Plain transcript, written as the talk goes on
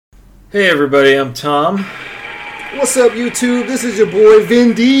Hey everybody, I'm Tom. What's up, YouTube? This is your boy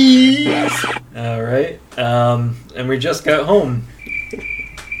Vin Diesel. Alright, and we just got home.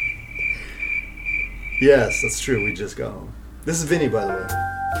 Yes, that's true. We just got home. This is Vinny, by the way.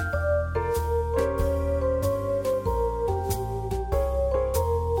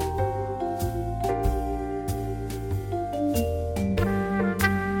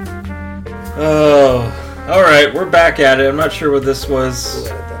 Oh, alright, we're back at it. I'm not sure what this was.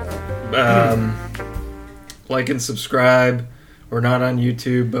 We'll edit that out. Like and subscribe. We're not on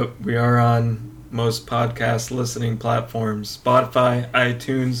YouTube, but we are on most podcast listening platforms. Spotify,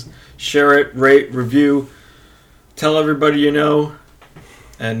 iTunes. Share it, rate, review. Tell everybody you know.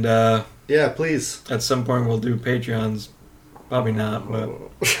 And Yeah, please. at some point we'll do Patreons. Probably not, but...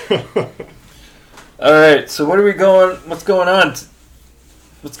 Alright, so what's going on?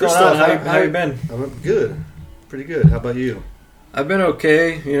 What's going on? How you been? I'm good. Pretty good. How about you? I've been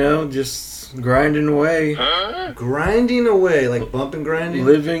okay, just grinding away. Grinding away, like bump and grinding?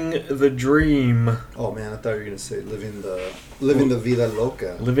 Living the dream. Oh man, I thought you were gonna say living the vida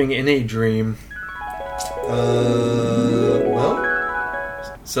loca. Living in a dream. Well,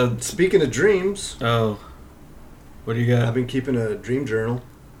 So, speaking of dreams, what do you I've got? been keeping a dream journal.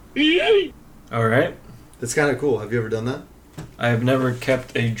 Alright. It's kind of cool. Have you ever done that? I have never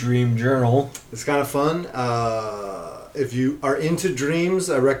kept a dream journal. It's kind of fun. If you are into dreams,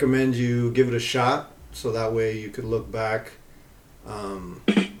 I recommend you give it a shot, so that way you could look back.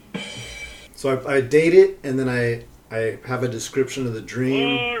 So I date it, and then I have a description of the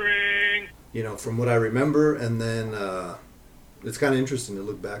dream, from what I remember, and then it's kind of interesting to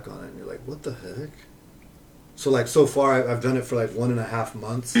look back on it, and you're like, what the heck? So far, I've done it for 1.5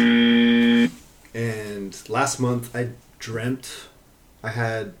 months, and last month I dreamt I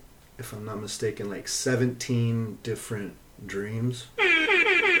had, if I'm not mistaken, 17 different dreams.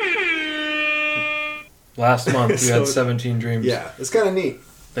 Last month you had So- 17 dreams Yeah, it's kind of neat.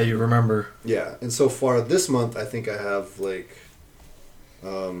 that you remember. Yeah, and so far this month I think I have if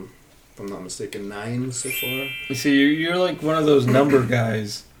I'm not mistaken, 9 so far. You see, you're like one of those number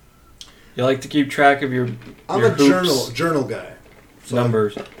guys. You like to keep track of your I'm your a hoops, journal guy. So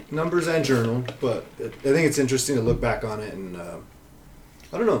numbers. Numbers and journal, but I think it's interesting to look back on it, and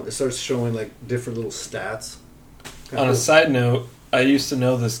I don't know, it starts showing different little stats. Kinda On a cool. side note, I used to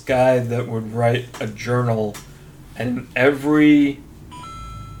know this guy that would write a journal, and every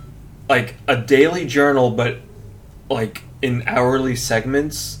a daily journal, but in hourly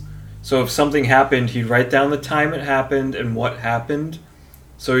segments. So if something happened, he'd write down the time it happened and what happened.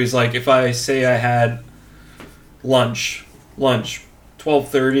 So he's like, if I say I had lunch,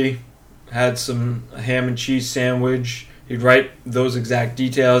 12:30, had some ham and cheese sandwich. He'd write those exact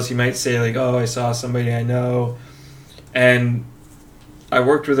details. He might say I saw somebody I know. And I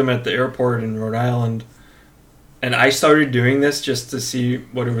worked with him at the airport in Rhode Island. And I started doing this just to see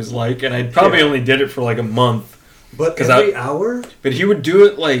what it was like. And I probably only did it for a month. But 'Cause every hour? But he would do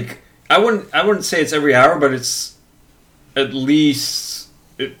it I wouldn't say it's every hour, but it's at least,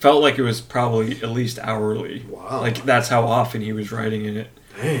 it felt like it was probably at least hourly. Wow. That's how often he was writing in it.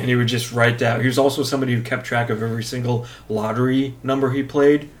 Dang. And he would just write down. He was also somebody who kept track of every single lottery number he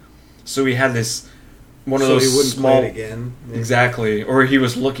played. So he had this one of So those he wouldn't small play it again? exactly, or he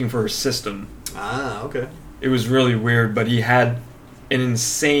was looking for a system. Ah, okay. It was really weird, but he had an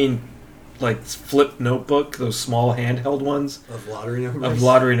insane flip notebook, those small handheld ones Of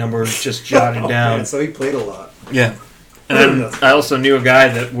lottery numbers? just jotted Oh, down. man, so he played a lot. Yeah. And then I also knew a guy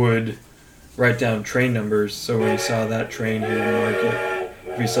that would write down train numbers, so when he saw that train, he would mark it.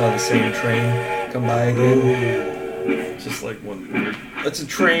 If he saw the same train come by again. It's just one weird... That's a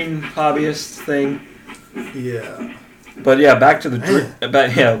train hobbyist thing. Yeah. But yeah, back to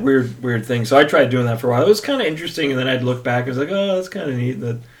the weird thing. So I tried doing that for a while. It was kind of interesting, and then I'd look back and I was like, oh, that's kind of neat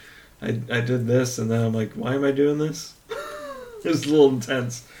that I did this, and then I'm like, why am I doing this? It was a little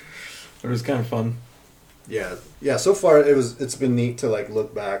intense, but it was kind of fun. Yeah. So far it's been neat to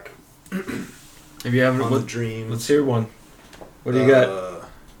look back If you haven't, on the dreams. let's hear one. What do you got?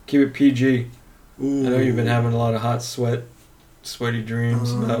 Keep it PG. Ooh. I know you've been having a lot of sweaty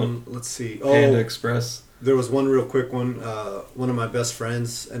dreams about let's see. Panda Express. There was one real quick one. One of my best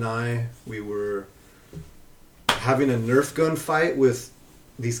friends and we were having a Nerf gun fight with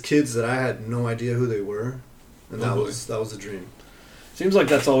these kids that I had no idea who they were, and that was a dream. Seems like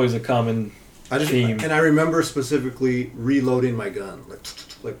that's always a common theme. And I remember specifically reloading my gun,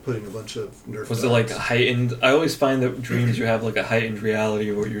 like putting a bunch of Nerf Was guns. it like a heightened? I always find that dreams you have like a heightened reality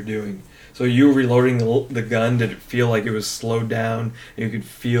of what you're doing. So you reloading the gun, did it feel like it was slowed down? And you could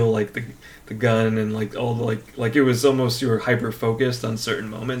feel like the gun and like all the like it was almost you were hyper focused on certain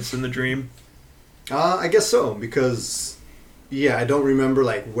moments in the dream. I guess so, because yeah, I don't remember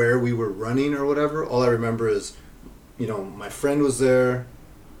like where we were running or whatever. All I remember is, my friend was there,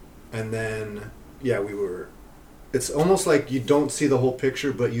 and then yeah, we were. It's almost like you don't see the whole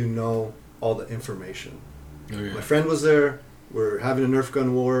picture, but you know all the information. Oh, yeah. My friend was there. We're having a Nerf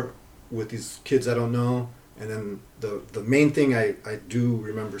gun war with these kids I don't know, and then the main thing I do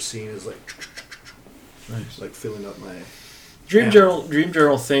remember seeing is Nice. like filling up my Dream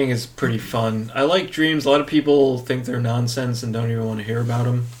journal thing is pretty fun. I like dreams. A lot of people think they're nonsense and don't even want to hear about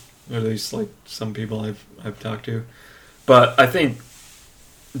them. Or at least like some people I've talked to. But I think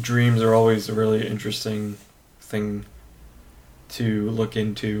dreams are always a really interesting thing to look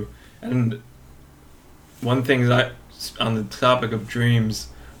into. And one thing that on the topic of dreams,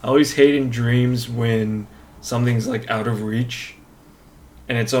 I always hate in dreams when something's like out of reach.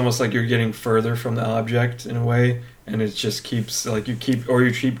 And it's almost like you're getting further from the object in a way, and it just keeps like you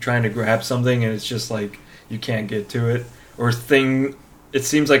keep trying to grab something, and it's just like you can't get to it. Or it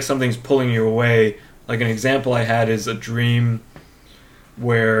seems like something's pulling you away. Like an example I had is a dream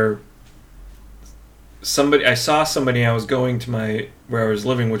where I saw somebody. I was going to where I was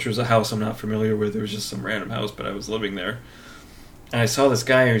living, which was a house I'm not familiar with. It was just some random house, but I was living there, and I saw this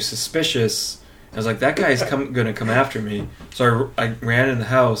guy who's suspicious. I was like, that guy's going to come after me. So I ran in the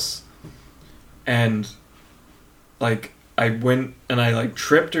house, and like I went and I like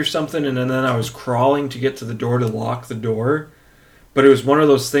tripped or something, and then I was crawling to get to the door to lock the door. But it was one of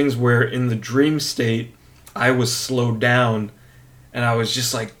those things where in the dream state, I was slowed down, and I was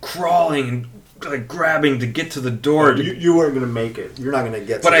just like crawling and like grabbing to get to the door. You weren't going to make it. You're not going to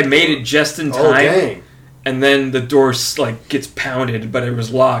get. But I made it just in time. Oh dang! And then the door like gets pounded, but it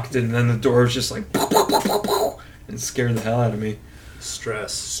was locked, and then the door was just like and scared the hell out of me.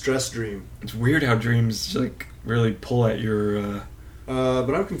 Stress dream. It's weird how dreams like really pull at your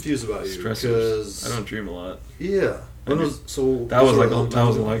but I'm confused about you stressors. I don't dream a lot. Yeah. That was a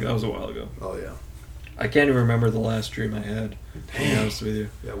while ago. Oh yeah. I can't even remember the last dream I had. To be honest with you.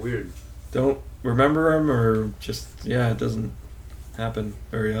 Yeah, weird. Don't remember them, or just it doesn't happen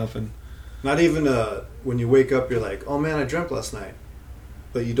very often. Not even when you wake up, you're like, oh man, I dreamt last night,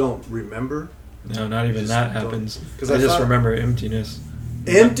 but you don't remember. No, not even that happens. Because I just remember emptiness.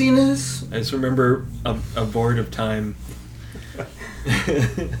 Emptiness? I just remember a void of time.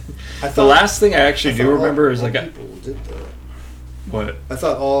 The last thing I actually do remember is like people did that. What? I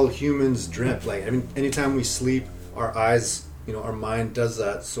thought all humans dreamt. Like, I mean, anytime we sleep, our eyes, our mind does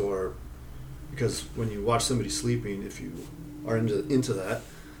that. Because when you watch somebody sleeping, if you are into that,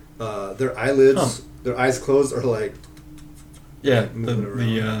 their eyelids, their eyes closed are like the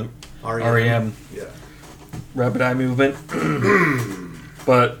REM. Yeah, rapid eye movement.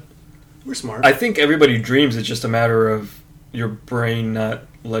 But we're smart. I think everybody dreams. It's just a matter of your brain not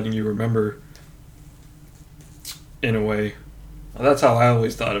letting you remember. In a way, that's how I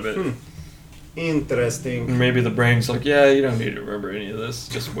always thought of it. Interesting. Maybe the brain's like, yeah, you don't need to remember any of this.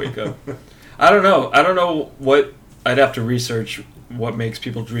 Just wake up. I don't know what I'd have to research. What makes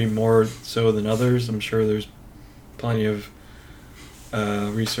people dream more so than others? I'm sure there's plenty of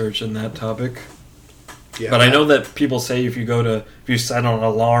research in that topic. Yeah, but I know that people say if you set an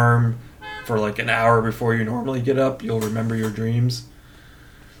alarm for like an hour before you normally get up, you'll remember your dreams.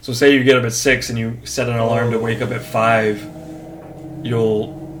 So say you get up at 6 and you set an alarm to wake up at 5,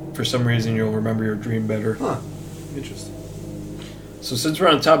 for some reason you'll remember your dream better. Huh. Interesting. So since we're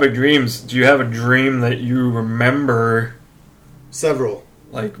on the topic of dreams, do you have a dream that you remember? Several.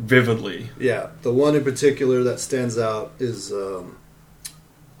 Like vividly. Yeah. The one in particular that stands out is in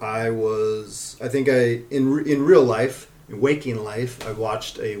real life, in waking life, I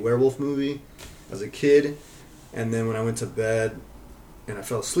watched a werewolf movie as a kid, and then when I went to bed and I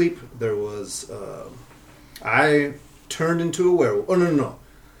fell asleep, there was I turned into a werewolf. Oh no.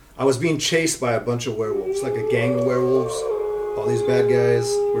 I was being chased by a bunch of werewolves, like a gang of werewolves. All these bad guys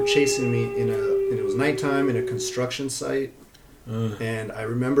were chasing me and it was nighttime in a construction site. And I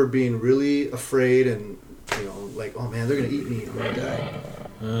remember being really afraid and, like, oh man, they're going to eat me. I'm going to die.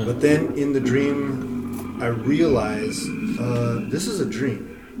 But then in the dream, I realized this is a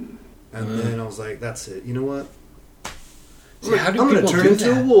dream. And then I was like, that's it. You know what? I'm going to turn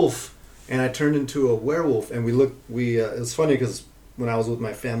into a wolf. And I turned into a werewolf. And it was funny because when I was with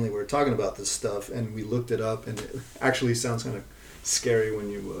my family, we were talking about this stuff. And we looked it up. And it actually sounds kind of scary when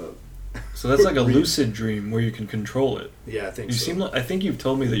you So that's like a lucid dream where you can control it. Yeah, I think You so. seem like, I think you've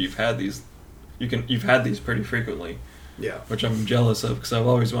told me that you've had these. You've had these pretty frequently, Yeah. which I'm jealous of because I've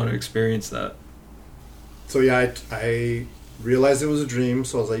always wanted to experience that. So yeah, I realized it was a dream.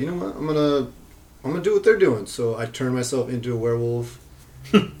 So I was like, you know what, I'm gonna do what they're doing. So I turned myself into a werewolf.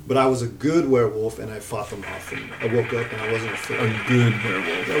 But I was a good werewolf, and I fought them off. And I woke up, and I wasn't afraid. A good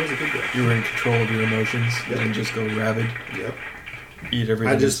werewolf. That was a good werewolf. You were in control of your emotions Yep. and just go rabid, Yep. eat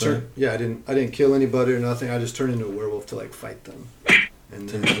everything. I just in sight. turned. Yeah, I didn't kill anybody or nothing. I just turned into a werewolf to like fight them. And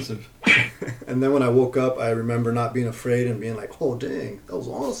It's then, impressive. and then when I woke up, I remember not being afraid and being like, "Oh dang, that was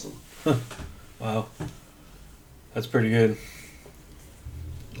awesome." Wow, that's pretty good.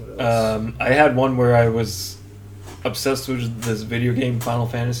 What else? I had one where I was obsessed with this video game, Final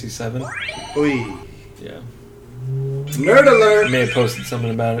Fantasy VII. Oy. Yeah, Nerd I alert! may have posted something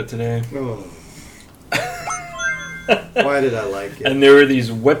about it today. Oh. Why did I like it? And there were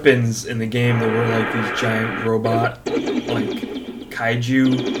these weapons in the game that were like these giant robot, like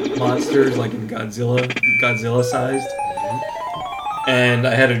kaiju monsters, like in Godzilla sized. And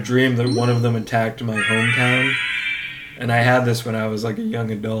I had a dream that one of them attacked my hometown. And I had this when I was like a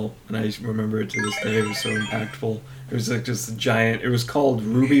young adult, and I remember it to this day. It was so impactful. It was like just a giant. It was called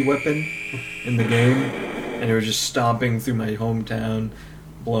Ruby Weapon in the game, and it was just stomping through my hometown,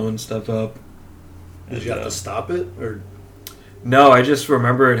 blowing stuff up. Did you have to stop it, or No, I just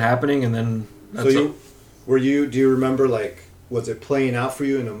remember it happening, and then so you were you? Do you remember like was it playing out for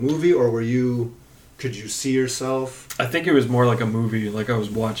you in a movie, or were you? Could you see yourself? I think it was more like a movie, like I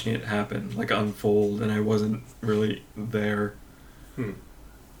was watching it happen, like unfold, and I wasn't really there.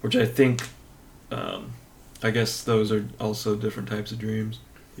 Which I think, I guess those are also different types of dreams.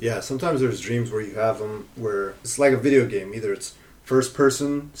 Yeah, sometimes there's dreams where you have them where it's like a video game. Either it's first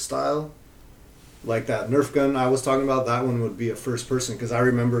person style, like that Nerf gun I was talking about. That one would be a first person because I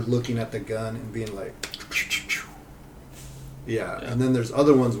remember looking at the gun and being like, yeah. And then there's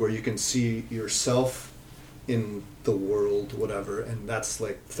other ones where you can see yourself in the world, whatever, and that's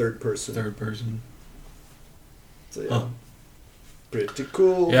like third person. Third person. So, yeah. Huh. Pretty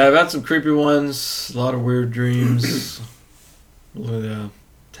cool. Yeah, I've had some creepy ones, a lot of weird dreams.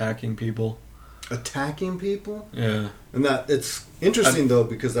 Attacking people. Attacking people? Yeah. And that it's interesting though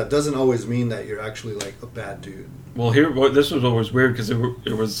because that doesn't always mean that you're actually like a bad dude. Well, this was what was weird because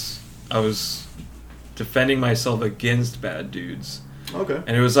I was defending myself against bad dudes. Okay.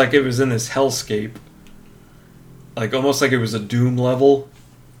 And it was like it was in this hellscape. Like almost like it was a Doom level.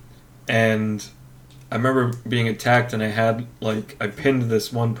 And I remember being attacked and I pinned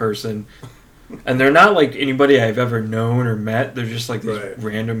this one person. And they're not like anybody I've ever known or met. They're just like these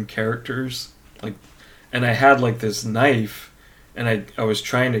random characters. And I had like this knife and I was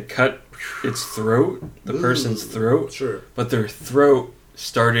trying to cut its throat, the person's throat. Sure. But their throat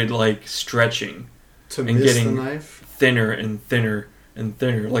started like stretching. To and miss getting the knife? thinner and thinner and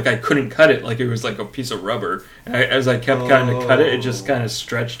thinner. Like I couldn't cut it. Like it was like a piece of rubber. And as I kept trying to cut it, it just kind of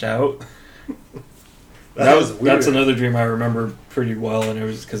stretched out. That's another dream I remember pretty well, and it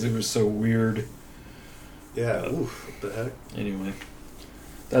was because it was so weird. Yeah. Oof, what the heck? Anyway,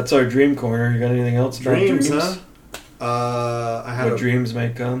 that's our dream corner. You got anything else about Dreams, dreams? Huh? I had What dreams may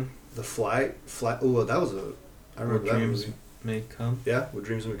come. the flight. Oh, that was I remember What that dreams movie. may come. Yeah, what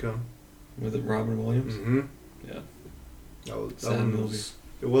dreams may come. With it, Robin Williams. Mm-hmm. Yeah. That Sad one movie.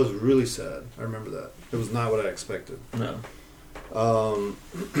 it was really sad. I remember that. It was not what I expected. No.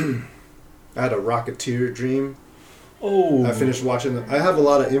 I had a Rocketeer dream. Oh. I finished watching I have a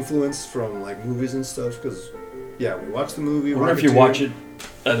lot of influence from like movies and stuff because, yeah, we watched the movie. I wonder if you watch it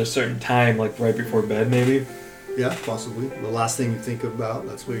at a certain time, like right before bed, maybe. Yeah, possibly. The last thing you think about,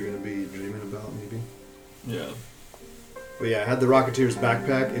 that's what you're going to be dreaming about, maybe. Yeah. But yeah, I had the Rocketeer's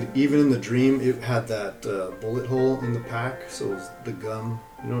backpack. Even in the dream, it had that bullet hole in the pack, so it was the gum.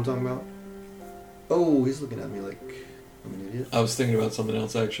 You know what I'm talking about? Oh, he's looking at me like I'm an idiot. I was thinking about something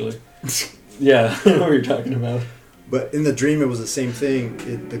else, actually. Yeah, I know what you're talking about. But in the dream, it was the same thing.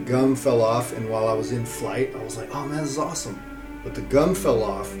 The gum fell off, and while I was in flight, I was like, oh man, this is awesome. But the gum fell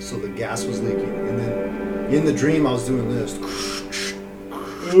off, so the gas was leaking. And then in the dream, I was doing this.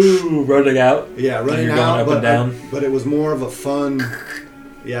 Ooh, running out. Yeah, running you're out, going up and down. But it was more of a fun.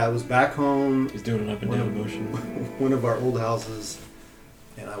 Yeah, it was back home. He's doing an up and down motion. One of our old houses,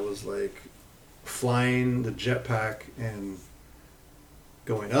 and I was like flying the jetpack and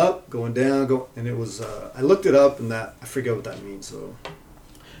going up, going down, and it was. I looked it up, and I forget what that means. So.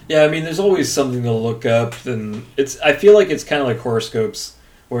 Yeah, I mean, there's always something to look up, and I feel like it's kind of like horoscopes,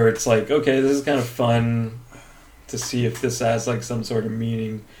 where it's like, okay, this is kind of fun to see if this has like some sort of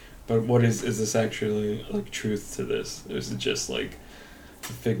meaning, but what is this actually like truth to this? Or is it just like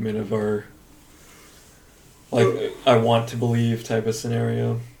a figment of our, like, I want to believe type of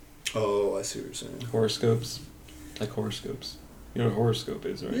scenario. Oh, I see what you're saying. Horoscopes. Like horoscopes. You know what a horoscope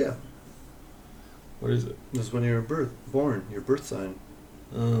is, right? Yeah. What is it? This when you're born, your birth sign.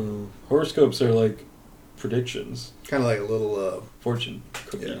 Oh. Horoscopes are like predictions. Kind of like a little... fortune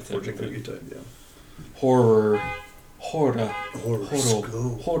cookie. Yeah, type fortune of thing. cookie type, yeah.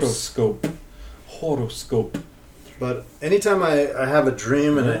 Horoscope. But anytime I have a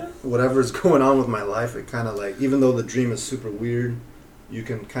dream and whatever's going on with my life, it kind of like, even though the dream is super weird, you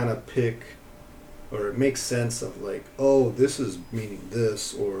can kind of pick, or it makes sense of like, oh, this is meaning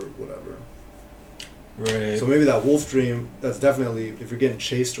this or whatever. Right. So maybe that wolf dream, that's definitely, if you're getting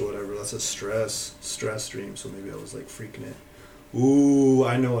chased or whatever, that's a stress dream. So maybe I was like freaking it. Ooh,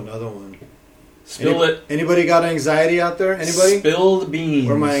 I know another one. Spill it. Anybody got anxiety out there? Anybody? Spill the beans.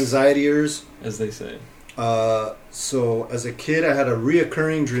 Or my anxiety ears? As they say. So as a kid, I had a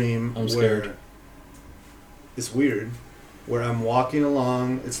reoccurring dream. I'm scared. Where it's weird. Where I'm walking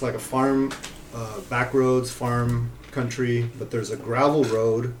along. It's like a farm, back roads, farm country, but there's a gravel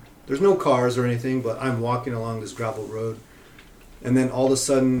road. There's no cars or anything, but I'm walking along this gravel road. And then all of a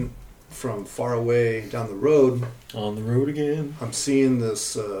sudden, from far away down the road... On the road again. I'm seeing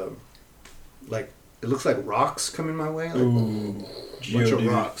this, like, it looks like rocks coming my way. Like, Ooh. a bunch of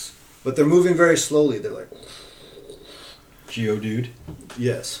rocks. But they're moving very slowly. They're like... Geodude.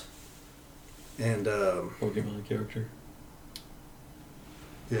 Yes. And, Pokemon character.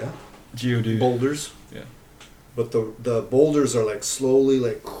 Yeah. Geodude. Boulders. Yeah. But the boulders are like slowly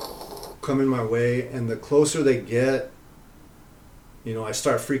like coming my way, and the closer they get, you know, I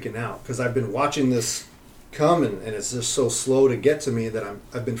start freaking out because I've been watching this come, and it's just so slow to get to me that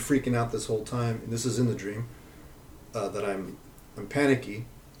I've been freaking out this whole time. And this is in the dream that I'm panicky.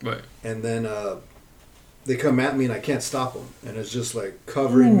 Right. And then they come at me and I can't stop them, and it's just like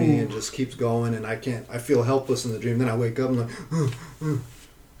covering me and just keeps going, and I feel helpless in the dream. Then I wake up and like,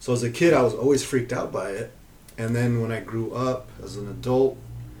 So as a kid, I was always freaked out by it. And then when I grew up as an adult,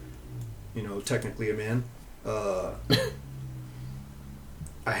 you know, technically a man,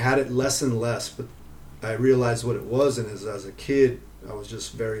 I had it less and less, but I realized what it was, and as a kid, I was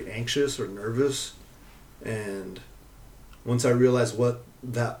just very anxious or nervous. And once I realized what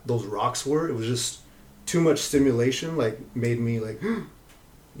those rocks were, it was just too much stimulation, like made me like, you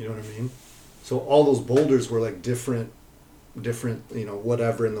know what I mean? So all those boulders were like different, you know,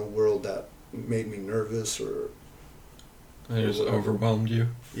 whatever in the world that made me nervous or... It just overwhelmed you?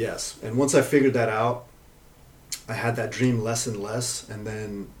 Yes. And once I figured that out, I had that dream less and less. And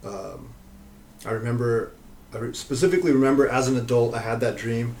then I specifically remember as an adult, I had that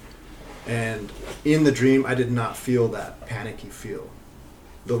dream. And in the dream, I did not feel that panicky feel.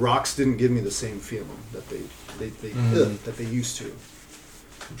 The rocks didn't give me the same feeling that they used to.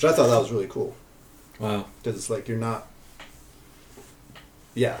 Which I thought that was really cool. Wow. Because it's like you're not...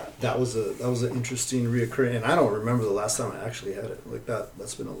 Yeah, that was an interesting reoccurring, and I don't remember the last time I actually had it. Like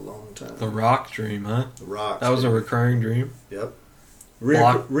that's been a long time. The rock dream, huh? The rocks. That was a recurring dream? Yep.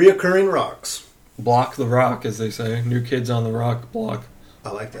 Reoccurring rocks. Block the rock, as they say. New Kids on the Rock block.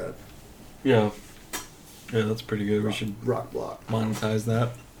 I like that. Yeah. Yeah, that's pretty good. We should rock block. Monetize that.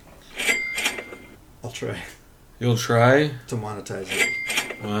 I'll try. You'll try? To monetize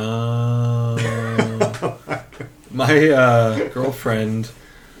it. Wow. My girlfriend,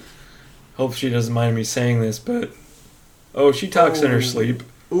 hope she doesn't mind me saying this, but she talks in her sleep.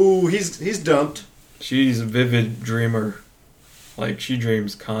 Ooh, he's dumped. She's a vivid dreamer. Like, she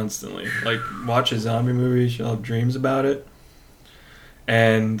dreams constantly. Like, watch a zombie movie, she'll have dreams about it.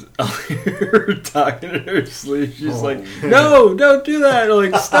 And I'll hear her talking in her sleep. She's like, no, don't do that.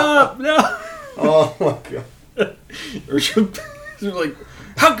 I'm like, stop, no. Oh my God. Or she'll like,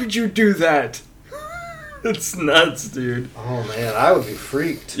 how could you do that? It's nuts, dude. Oh man, I would be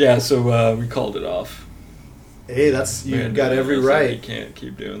freaked. Yeah, so we called it off. Hey, you got every right. You can't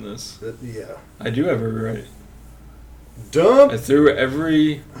keep doing this. Yeah. I do have every right. Dump. I threw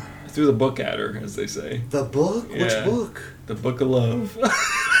the book at her, as they say. The book? Yeah. Which book? The Book of Love.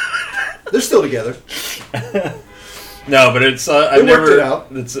 They're still together. No, but it's They worked it out.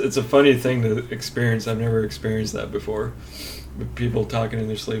 It's a funny thing to experience. I've never experienced that before. With people talking in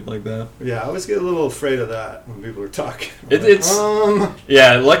their sleep like that. Yeah, I always get a little afraid of that when people are talking.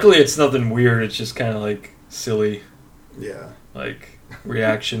 Yeah, luckily it's nothing weird. It's just kind of like silly. Yeah. Like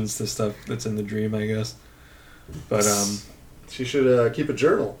reactions to stuff that's in the dream, I guess. But she should keep a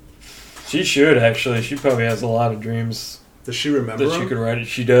journal. She should, actually. She probably has a lot of dreams. Does she remember that she could write it?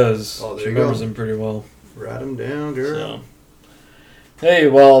 She does. Oh, there she you remembers go. them pretty well. Write them down, girl. So. Hey,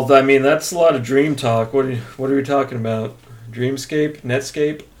 well, I mean, that's a lot of dream talk. What are we talking about? Dreamscape,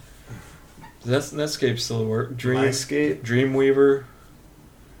 Netscape. That's Netscape still work. MyScape? Dreamweaver.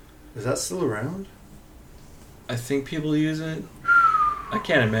 Is that still around? I think people use it. I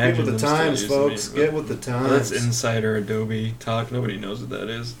can't imagine. Get with the them times, still using folks. it, Get with the times. That's Insider Adobe talk. Nobody knows what that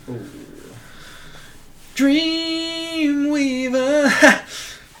is. Ooh. Dreamweaver.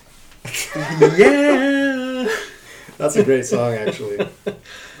 Yeah. That's a great song, actually.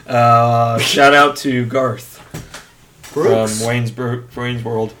 Shout out to Garth Brooks? from Wayne's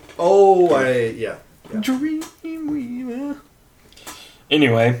World. Oh, yeah. Dreamweaver.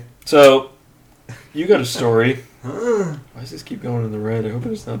 Anyway, so you got a story. Why does this keep going in the red? I hope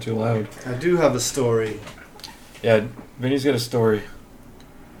it's not too loud. I do have a story. Yeah, Vinny's got a story.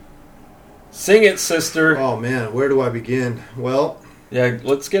 Sing it, sister. Oh man, where do I begin? Well, yeah,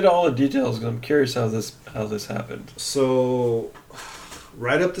 let's get all the details. 'Cause I'm curious how this happened. so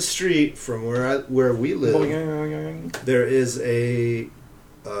right up the street from where we live, there is a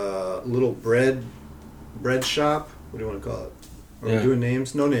little bread shop. What do you want to call it? Are we doing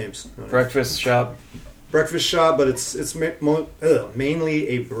names? No names. Breakfast shop. Breakfast shop, but it's mainly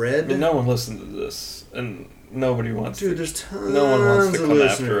a bread. I mean, no one listens to this, and nobody wants. Dude, there's tons. No one wants to of come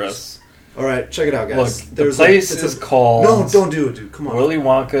listeners. after us. All right, check it out, guys. Look, the place is called. No, don't do it, dude. Come on. Willy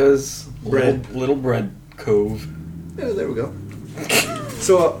Wonka's Bread. Little Bread Cove. Yeah, there we go.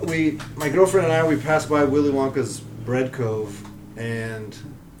 So my girlfriend and I, we passed by Willy Wonka's Bread Cove, and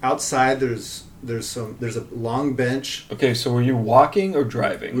outside there's a long bench. Okay, so were you walking or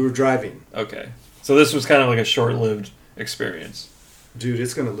driving? We were driving. Okay, so this was kind of like a short-lived experience. Dude,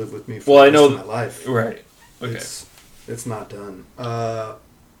 it's gonna live with me for the rest of my life. Right. Okay. It's not done.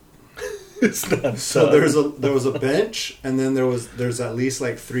 It's not So done. there was a bench, and then there's at least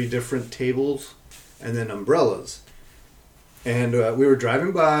like 3 different tables, and then umbrellas. And we were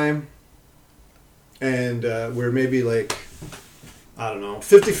driving by, and we're maybe like, I don't know,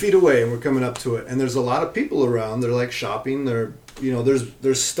 50 feet away, and we're coming up to it. And there's a lot of people around. They're like shopping.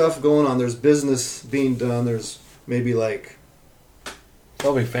 There's stuff going on. There's business being done. There's maybe like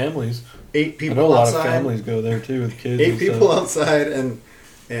Probably families. 8 people I know a lot outside. of families go there too with kids. 8 and people stuff. outside, and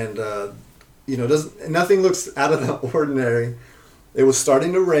nothing looks out of the ordinary. It was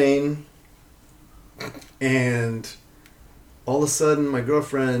starting to rain, and all of a sudden, my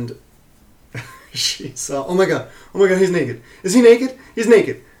girlfriend, she saw, oh my god, he's naked. Is he naked? He's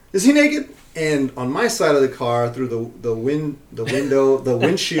naked. Is he naked? And on my side of the car, through the window, the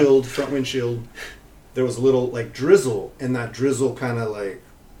windshield, front windshield, there was a little like drizzle, and that drizzle kind of like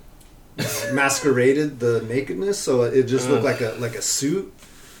masqueraded the nakedness, so it just looked like a suit,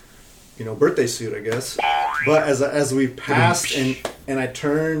 birthday suit, I guess. But as we passed and I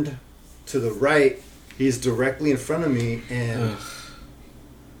turned to the right, he's directly in front of me, and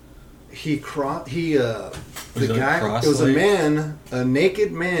it was a man, a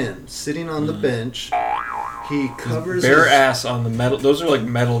naked man sitting on the bench. He covers bare ass on the metal. Those are like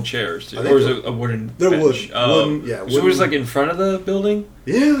metal chairs, too. Or is it a wooden? They're bench? wooden. Yeah. So it was like in front of the building.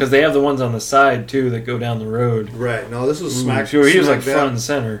 Yeah. Because they have the ones on the side too that go down the road. Right. No, this was smack. So he was like smack front and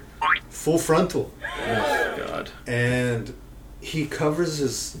center. Full frontal. Oh God. And he covers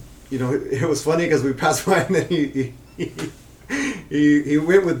his. It was funny because we passed by and then he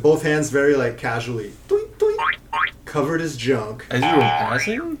went with both hands very like casually. Doink, doink, covered his junk. As you were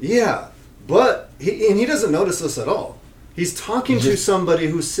passing? Yeah. But he doesn't notice us at all. He's talking to somebody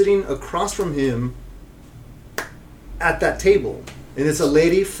who's sitting across from him at that table. And it's a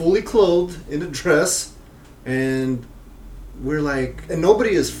lady fully clothed in a dress. And we're like... And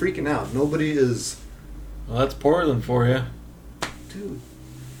nobody is freaking out. Nobody is... Well, that's Portland for you. Dude.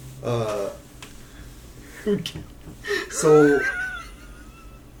 So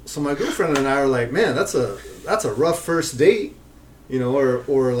my girlfriend and I are like, man, that's a rough first date.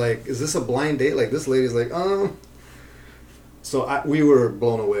 Or like, is this a blind date? Like, this lady's like, So we were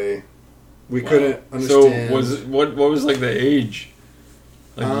blown away. We couldn't understand. So what was like the age?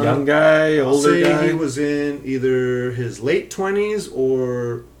 Like young guy, older guy? He was in either his late 20s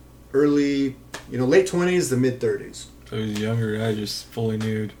or early, late 20s to mid 30s. So he's a younger guy, just fully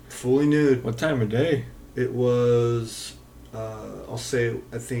nude. Fully nude. What time of day? It was, I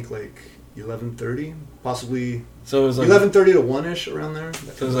think like 11:30, possibly. So it was like 11:30 to 1-ish, around there. So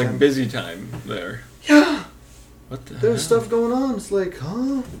it was like busy time there. Yeah. What the There's hell? stuff going on. It's like,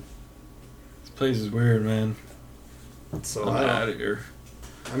 huh? This place is weird, man. So I'm out of here.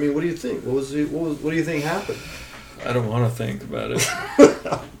 I mean, what do you think? What do you think happened? I don't want to think about it.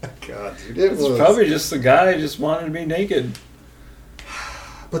 Oh my God, dude. It's probably just the guy just wanted to be naked.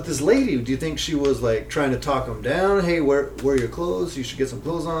 But this lady, do you think she was like trying to talk him down? Hey, wear your clothes. You should get some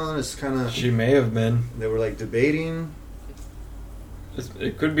clothes on. It's kind of. She may have been. They were like debating.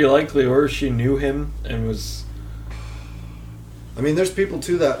 It could be likely, or she knew him and was. I mean, there's people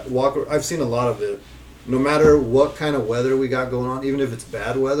too that walk. I've seen a lot of it. No matter what kind of weather we got going on, even if it's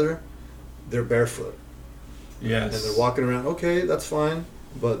bad weather, they're barefoot. Yes. And they're walking around. Okay, that's fine.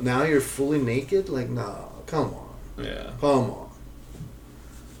 But now you're fully naked? Like, nah, come on. Yeah. Come on.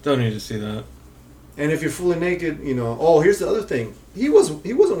 Don't need to see that. And if you're fully naked, you know. Oh, here's the other thing. He wasn't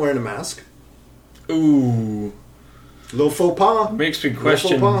wearing a mask. Ooh. Little faux pas. Makes me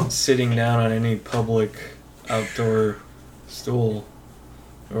question sitting down on any public outdoor stool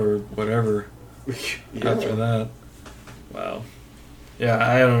or whatever after that. Wow. Yeah,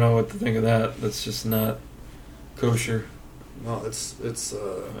 I don't know what to think of that. That's just not kosher. No, it's That's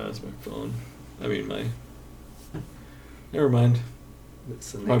my phone. I mean my. Never mind.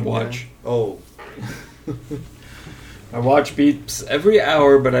 It's my watch. Guy. Oh. My watch beeps every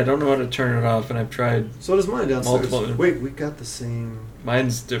hour, but I don't know how to turn it off, and I've tried. So does mine downstairs. Multiple. Wait, we got the same.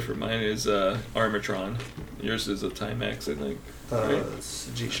 Mine's different. Mine is Armatron. Yours is a Timex, I think. Right?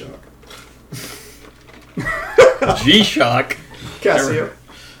 It's G-Shock. G-Shock. Casio.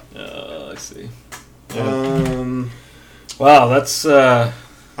 I see. Yeah. Wow, that's. I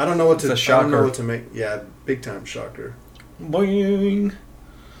don't know what to. A shocker. I don't know what to make. Yeah, big time shocker. Boing.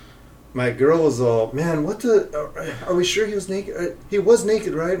 My girl was all, man, what the... Are we sure he was naked? He was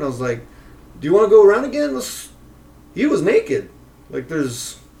naked, right? And I was like, do you want to go around again? He was naked. Like,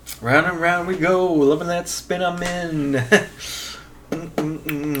 there's... Round and round we go, loving that spin I'm in.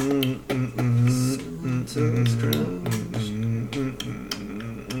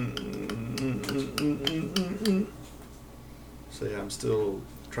 So, yeah, I'm still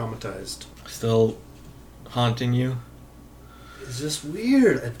traumatized. Still haunting you? It's just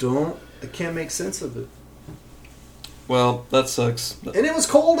weird. I can't make sense of it. Well, that sucks. And it was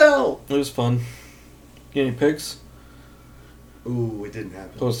cold out. It was fun. Get any pics? Ooh, it didn't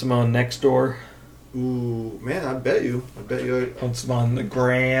happen. Post them on Nextdoor. Ooh, man, I bet you. Post them on the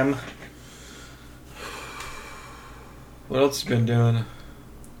gram. What else you been doing?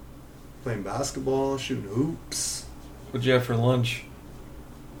 Playing basketball, shooting hoops. What'd you have for lunch?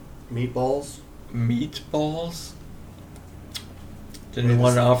 Meatballs. Meatballs? Didn't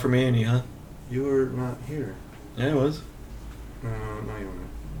want to offer me any, huh? You were not here. Yeah, I was. No, you weren't.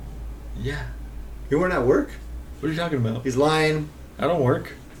 Yeah. You weren't at work? What are you talking about? He's lying. I don't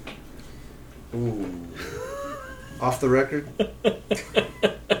work. Ooh. Off the record.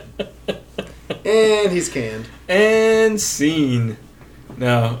 And he's canned. And scene.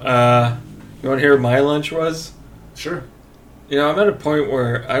 No, you want to hear what my lunch was? Sure. You know, I'm at a point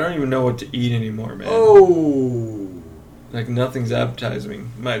where I don't even know what to eat anymore, man. Oh. Like, nothing's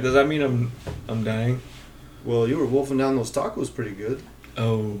appetizing. Does that mean I'm dying? Well, you were wolfing down those tacos pretty good.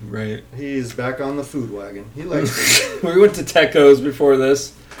 Oh, right. He's back on the food wagon. He likes it. We went to Tecco's before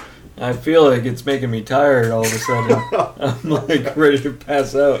this. I feel like it's making me tired all of a sudden. I'm like ready to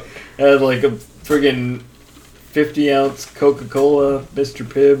pass out. I had like a friggin' 50-ounce Coca-Cola, Mr.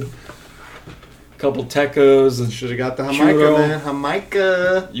 Pibb, a couple Tecco's. Should have got the Jamaica, man.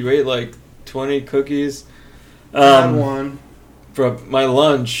 Jamaica. You ate like 20 cookies. I had one. For my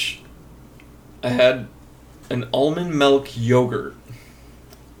lunch, I had an almond milk yogurt.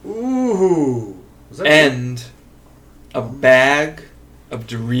 Ooh. And a bag of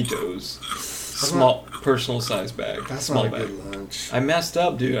Doritos. Small, personal size bag. That's small not a bag. good lunch. I messed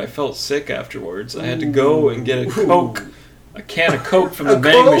up, dude. I felt sick afterwards. I had to go and get a Coke. A can of Coke from the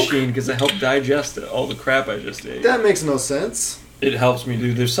vending machine because it helped digest all the crap I just ate. That makes no sense. It helps me,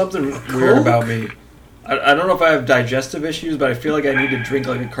 dude. There's something weird about me. I don't know if I have digestive issues, but I feel like I need to drink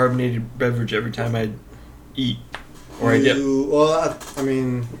like a carbonated beverage every time I eat. Or I get... Well, I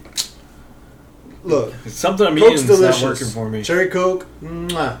mean... Look. It's something I'm Coke's eating delicious. that's not working for me. Cherry Coke,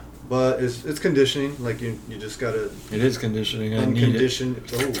 mwah. But it's conditioning. Like, you just gotta... It is conditioning. I need it. Unconditioned...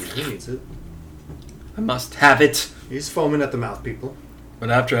 Oh, he needs it. I must have it. He's foaming at the mouth, people. But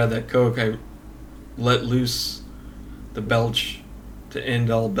after I had that Coke, I let loose the belch to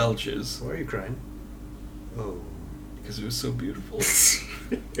end all belches. Why are you crying? Oh. Because it was so beautiful.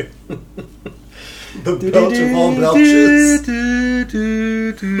 The belch of all belches.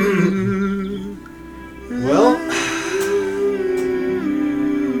 Well.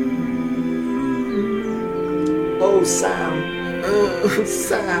 Oh, Sam. Oh,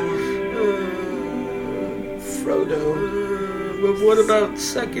 Sam. Frodo. But what about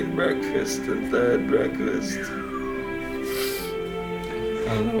second breakfast and third breakfast?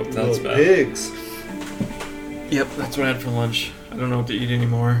 I don't know if that's Little bad. pigs. Yep, that's what I had for lunch. I don't know what to eat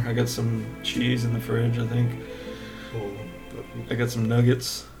anymore. I got some cheese in the fridge, I think. Oh, I got some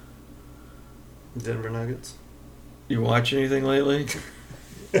nuggets. Denver Nuggets. You watch anything lately?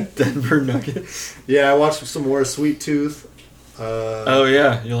 Denver Nuggets. Yeah, I watched some more Sweet Tooth. Oh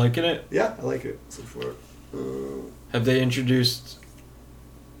yeah, you liking it? Yeah, I like it so far. Have they introduced?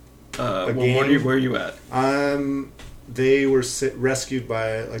 Where game? are you at? They were rescued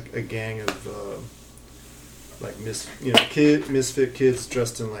by like a gang of like misfit kids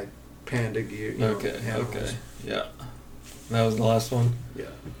dressed in like panda gear. Okay. Yeah, that was the last one. Yeah,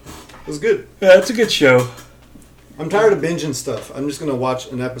 it was good. Yeah, it's a good show. I'm tired of binging stuff. I'm just gonna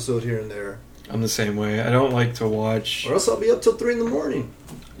watch an episode here and there. I'm the same way. I don't like to watch. Or else I'll be up till 3 a.m.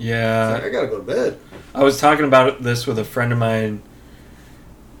 Yeah, Like, I gotta go to bed. I was talking about this with a friend of mine.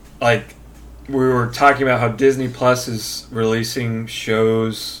 Like, we were talking about how Disney Plus is releasing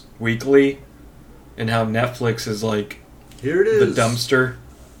shows weekly, and how Netflix is like Here it is. the dumpster.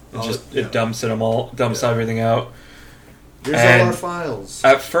 It dumps everything out. Here's And all our files.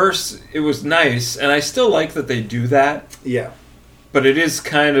 At first, it was nice, and I still like that they do that. Yeah. But it is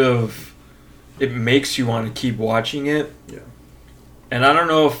kind of, it makes you want to keep watching it. Yeah. And I don't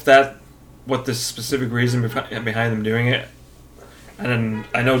know if what the specific reason behind them doing it. And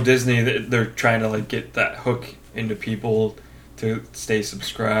I know Disney, they're trying to like get that hook into people to stay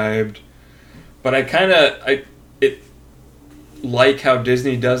subscribed. But I like how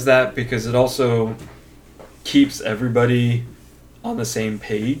Disney does that, because it also keeps everybody on the same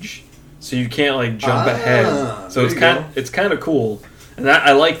page, so you can't like jump ahead. So it's kind of cool, and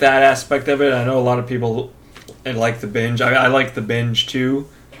I like that aspect of it. I know a lot of people like the binge. I like the binge too.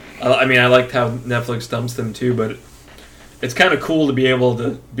 I mean, I liked how Netflix dumps them too, but it's kind of cool to be able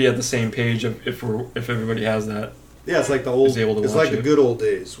to be at the same page if everybody has that. Yeah, it's like the good old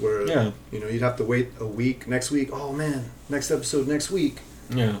days where you'd have to wait a week. Next week, oh man, next episode next week.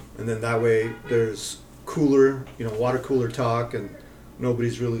 Yeah, and then that way there's cooler, water cooler talk, and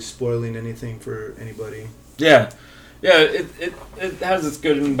nobody's really spoiling anything for anybody. Yeah. It has its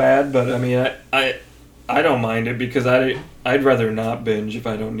good and bad, but I mean, I don't mind it, because I'd rather not binge if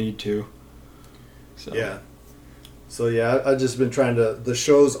I don't need to. So. Yeah. So yeah, I've just been trying to, the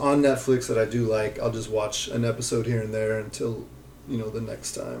shows on Netflix that I do like, I'll just watch an episode here and there until, the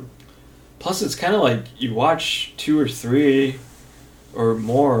next time. Plus, it's kind of like you watch 2 or 3 or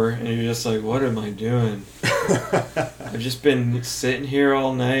more, and you're just like, what am I doing? I've just been sitting here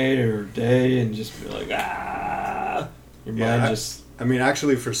all night or day and just be like, your mind just... I mean,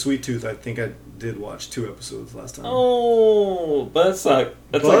 actually, for Sweet Tooth, I think I did watch 2 episodes last time. Oh, but that's like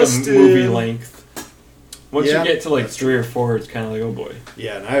a movie length. Once you get to like 3 or 4, it's kind of like, oh boy.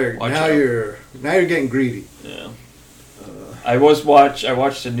 Yeah, now you're getting greedy. Yeah. I watched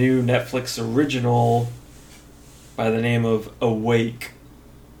a new Netflix original by the name of Awake.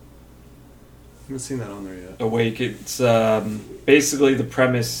 I haven't seen that on there yet. Awake. It's basically, the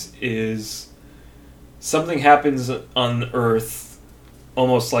premise is something happens on Earth,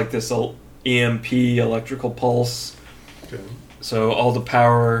 almost like this EMP, electrical pulse. Okay. So all the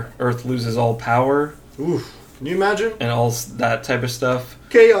power, Earth loses all power. Oof. Can you imagine? And all that type of stuff.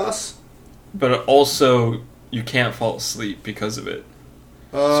 Chaos. But also, you can't fall asleep because of it.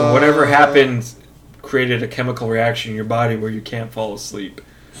 So whatever happened created a chemical reaction in your body where you can't fall asleep.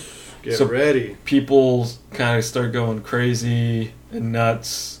 Get ready. People kind of start going crazy and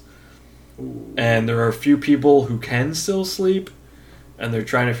nuts. Ooh. And there are a few people who can still sleep, and they're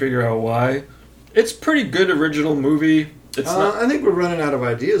trying to figure out why. It's a pretty good original movie. I think we're running out of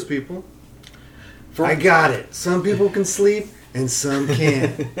ideas, people. I got it. Some people can sleep and some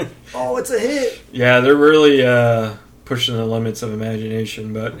can't. Oh, it's a hit. Yeah, they're really pushing the limits of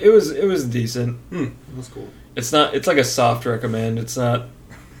imagination, but it was decent. That's cool. It's like a soft recommend. It's not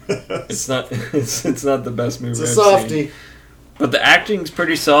the best movie. It's a softie. Seen. But the acting's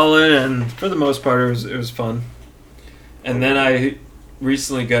pretty solid, and for the most part, it was fun. And then I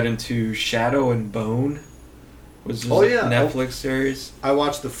recently got into Shadow and Bone, which is a Netflix series. I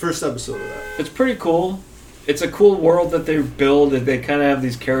watched the first episode of that. It's pretty cool. It's a cool world that they build. They kind of have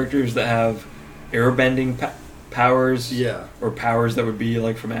these characters that have airbending powers. Yeah. Or powers that would be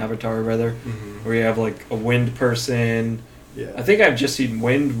like from Avatar, rather. Mm-hmm. Where you have like a wind person. Yeah. I think I've just seen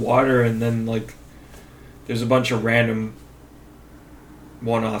wind, water, and then like there's a bunch of random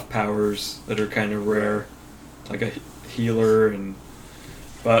one-off powers that are kind of rare. Like a healer,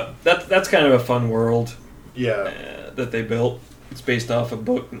 but that's kind of a fun world. Yeah. That they built. It's based off a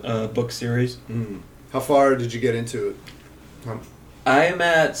book series. Mm. How far did you get into it? I'm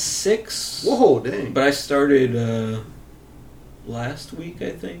at 6. Whoa, dang! But I started last week,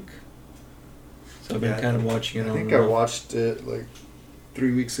 I think. So I've been kind of watching it. I think I watched it like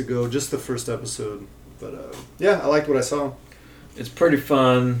 3 weeks ago, just the first episode. But I liked what I saw. It's pretty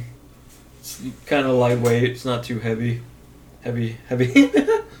fun. It's kind of lightweight. It's not too heavy. Heavy.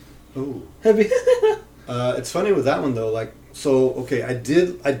 Ooh. Heavy. It's funny with that one though. Like, so okay, I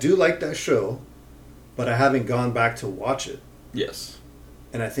do like that show, but I haven't gone back to watch it. Yes.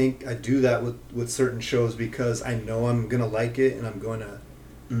 And I think I do that with certain shows because I know I'm gonna like it, and I'm going to.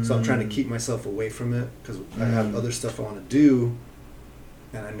 So I'm trying to keep myself away from it because I have other stuff I want to do,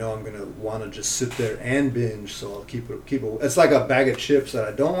 and I know I'm gonna want to just sit there and binge. So I'll keep it. It's like a bag of chips that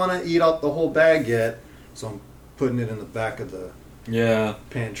I don't want to eat out the whole bag yet, so I'm putting it in the back of the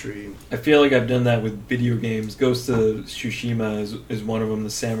pantry. I feel like I've done that with video games. Ghost of Tsushima is one of them, the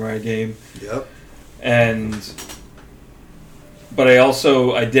samurai game. Yep. But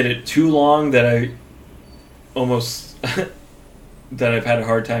I did it too long that I almost that I've had a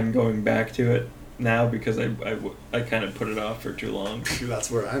hard time going back to it now because I kind of put it off for too long.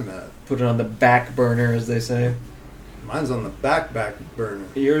 That's where I'm at. Put it on the back burner, as they say. Mine's on the back burner.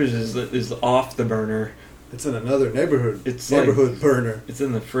 Yours is off the burner. It's in another neighborhood. It's neighborhood burner. It's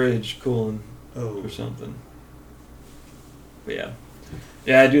in the fridge, cooling or something. But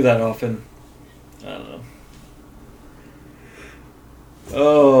yeah, I do that often. I don't know.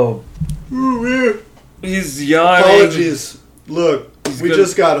 Oh, he's yawning. Apologies. Look, we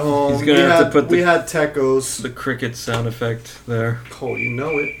just got home. He's gonna have to put we had tacos. The cricket sound effect there. Oh, you know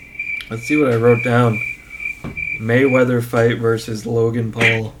it. Let's see what I wrote down. Mayweather fight versus Logan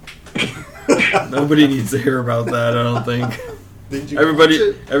Paul. Nobody needs to hear about that, I don't think. Did you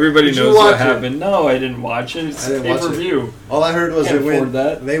Everybody knows what happened. No, I didn't watch it. It's a pay-per-view. All I heard was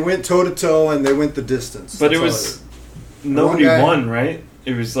they went toe to toe and they went the distance. But nobody won, right?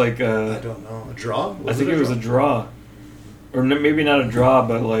 It was like I don't know, a draw? I think it was a draw. Or maybe not a draw,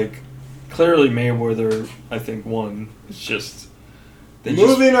 but like clearly Mayweather I think won. It's just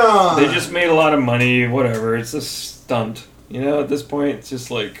moving on. They just made a lot of money, whatever. It's a stunt. You know, at this point it's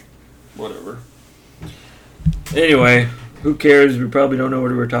just like whatever. Anyway, who cares? We probably don't know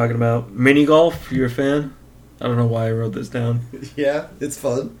what we were talking about. Mini golf, you're a fan? I don't know why I wrote this down. Yeah, it's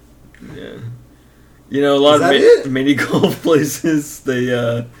fun. Yeah. You know, a lot of mini golf places, they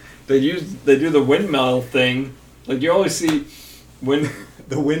do the windmill thing. Like you always see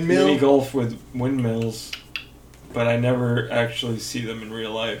the windmill mini golf with windmills, but I never actually see them in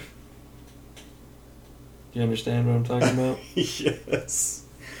real life. Do you understand what I'm talking about? Yes.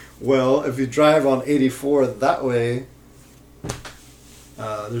 Well, if you drive on 84 that way,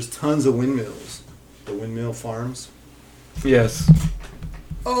 there's tons of windmills. The windmill farms. Yes.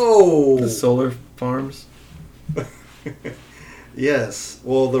 Oh! The solar farms? Yes.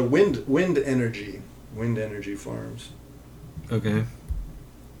 Well, the wind energy farms. Okay.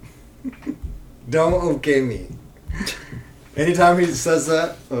 Don't okay me. Anytime he says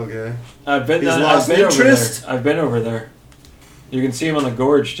that, okay. I've been interest. I've been over there. You can see them on the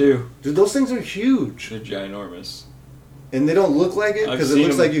gorge too. Dude, those things are huge. They're ginormous. And they don't look like it because it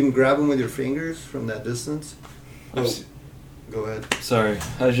looks like you can grab them with your fingers from that distance. Go ahead. Sorry,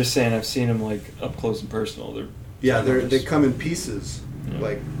 I was just saying I've seen them like up close and personal. They come in pieces,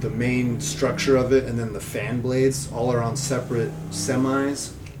 like the main structure of it, and then the fan blades all are on separate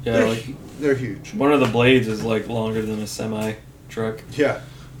semis. Yeah, they're huge. One of the blades is like longer than a semi truck. Yeah,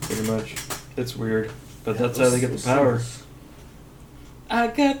 pretty much. It's weird, but that's how they get the power. I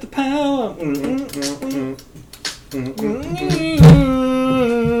got the power.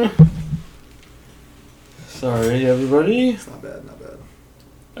 Sorry, everybody. It's not bad, not bad.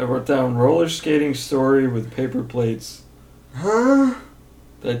 I wrote down roller skating story with paper plates. Huh?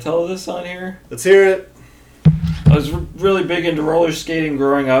 Did I tell this on here? Let's hear it. I was really big into roller skating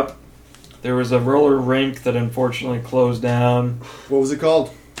growing up. There was a roller rink that unfortunately closed down. What was it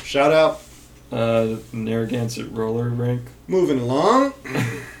called? Shout out. Narragansett Roller Rink. Moving along.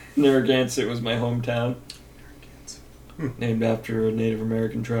 Narragansett was my hometown. Named after a Native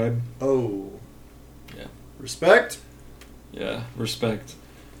American tribe. Oh. Yeah. Respect? Yeah, respect.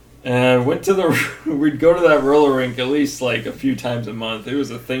 And we'd go to that roller rink at least like a few times a month. It was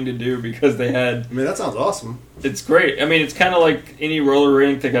a thing to do because they had... I mean, that sounds awesome. It's great. I mean, it's kind of like any roller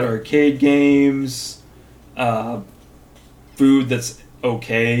rink. They got arcade games, food that's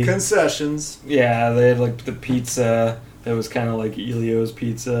okay. Concessions. Yeah, they had like the pizza that was kind of like Elio's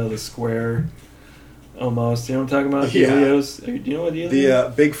pizza, the square, almost. You know what I'm talking about? Yeah. Elio's? Do you know what Elio's?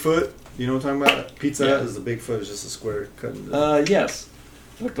 The Bigfoot. You know what I'm talking about? Pizza Hut is the Bigfoot. It's just a square cut into... Yes.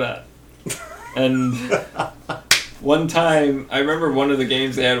 Like that. And one time, I remember one of the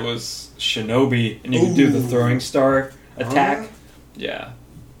games they had was Shinobi, and you could do the throwing star attack. Yeah.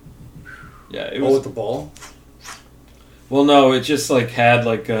 Yeah, it was... with the ball? Well, no, it just like had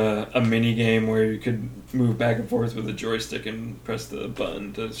like a mini game where you could move back and forth with a joystick and press the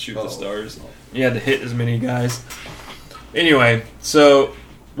button to shoot the stars. You had to hit as many guys. Anyway, so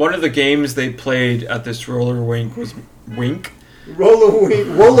one of the games they played at this roller rink was Wink. Rolla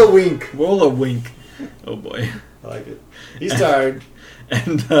Wink. Rolla Wink. Oh boy. I like it. He's tired.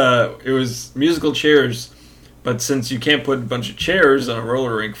 And it was musical chairs, but since you can't put a bunch of chairs on a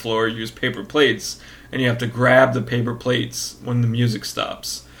roller rink floor, you use paper plates, and you have to grab the paper plates when the music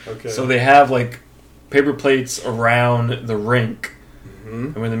stops. Okay. So they have like paper plates around the rink,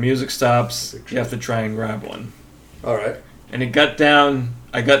 and when the music stops, you have to try and grab one. All right. And I got down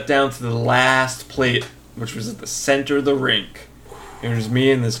to the last plate, which was at the center of the rink. It was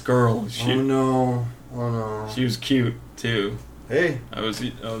me and this girl. Oh no. She was cute too. Hey. I was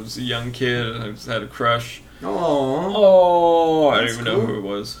a young kid. And I just had a crush. Oh, I don't even know who it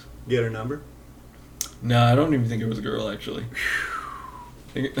was. Get her number? No, I don't even think it was a girl actually.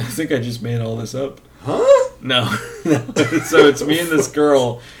 I think I just made all this up. Huh? No. So it's me and this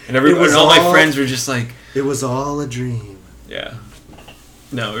girl, and all my friends were just like, it was all a dream. Yeah.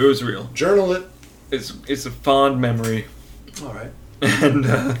 No, it was real. Journal it. It's a fond memory. All right. And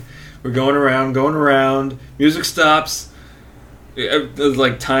we're going around. Music stops.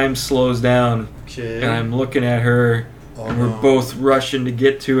 Like time slows down. Okay. And I'm looking at her, and we're both rushing to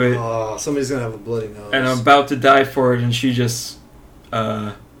get to it. Oh, somebody's gonna have a bloody nose. And I'm about to die for it, and she just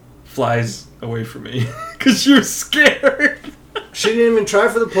flies away from me because she was scared. She didn't even try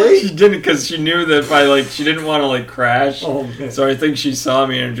for the plate? She didn't, because she knew that if I she didn't want to crash. Oh, man. So I think she saw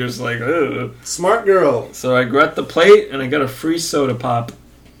me and just ugh. Smart girl. So I got the plate and I got a free soda pop.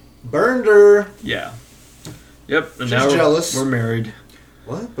 Burned her. Yeah. Yep. And She's now jealous. We're married.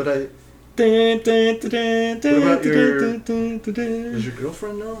 What? But I... What about Does your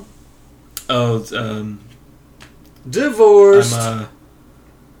girlfriend know? Oh, divorced.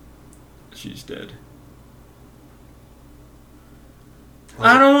 She's dead.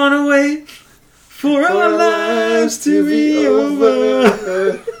 I don't want to wait for our lives to be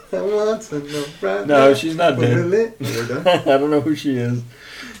over. I want to know right No, now. she's not dead. We're done. I don't know who she is,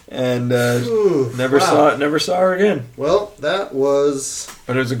 and never saw her again. Well, that was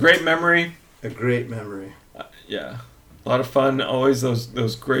But it was a great memory. a great memory. Yeah, a lot of fun. Always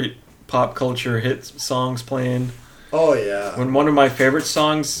those great pop culture hit songs playing. Oh yeah. When one of my favorite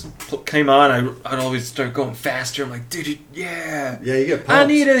songs came on, I'd always start going faster. I'm like, dude, yeah. Yeah, you get pumped. I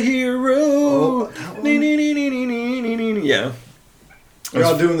need a hero. Oh, that one? Yeah. You're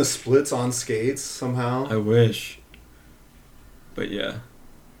all doing the splits on skates somehow. I wish. But yeah.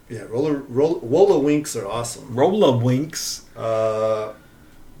 Yeah, Rolla Winks are awesome. Rolla Winks.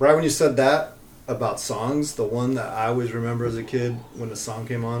 Right when you said that about songs, the one that I always remember as a kid when the song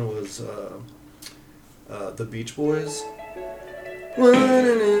came on was the Beach Boys.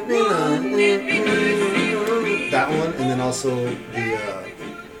 That one, and then also the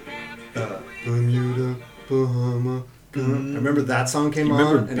Bermuda, Bahama. I remember that song came on.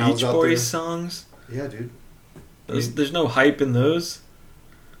 Remember and I was Beach out Boys there. songs? Yeah, dude. There's no hype in those.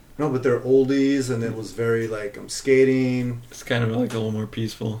 No, but they're oldies, and it was very I'm skating. It's kind of a little more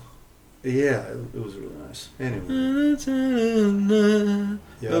peaceful. Yeah, it was really nice. Anyway,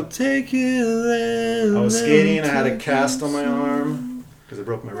 I'll take you there. I was skating. I had a cast on my arm because I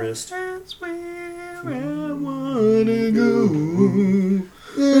broke my wrist. That's where I wanna go.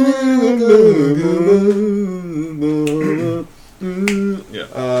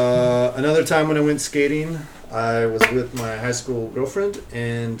 Yeah. Another time when I went skating, I was with my high school girlfriend,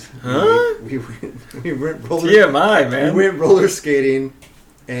 and we went roller. TMI, man. We went roller skating,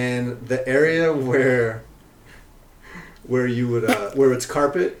 and the area where you would where it's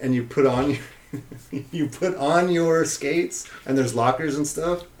carpet and you put on your skates, and there's lockers and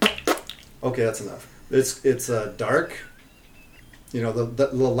stuff. Okay, that's enough. It's dark. You know, the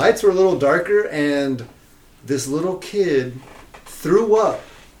lights were a little darker, and this little kid threw up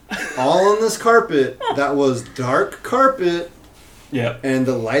all on this carpet that was dark carpet. Yeah. And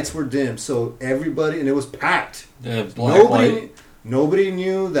the lights were dim, so everybody, and it was packed. Nobody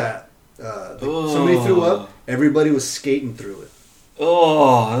knew that somebody threw up. Everybody was skating through it.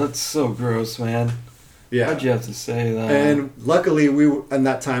 Oh, that's so gross, man. Yeah. Why'd you have to say that? And luckily, in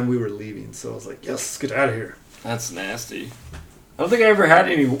that time we were leaving, so I was like, "Yes, get out of here." That's nasty. I don't think I ever had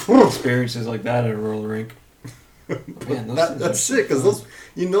any experiences like that at a roller rink. Man, that's sick because those,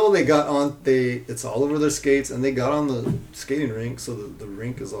 they got on. It's all over their skates, and they got on the skating rink, so the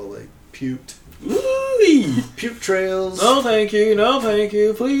rink is all puked. Ooh-wee. Puke trails. No, thank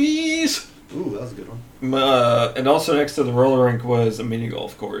you, please. Ooh, that was a good one. And also next to the roller rink was a mini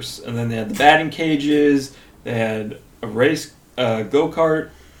golf course, and then they had the batting cages. They had a race go-kart,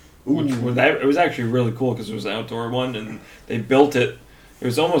 which Ooh. it was actually really cool because it was an outdoor one, and they built it. It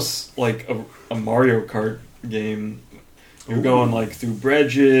was almost like a Mario Kart game. You're Ooh. going like through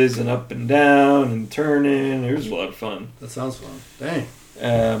bridges and up and down and turning. It was a lot of fun. That sounds fun. Dang.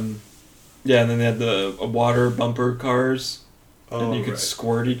 Yeah, and then they had the water bumper cars, and you could right.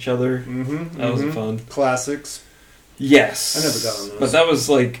 squirt each other. Mm-hmm. That was fun. Classics. Yes. I never got on those. But that was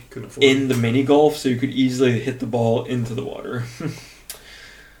like Couldn't afford in the mini golf, so you could easily hit the ball into the water.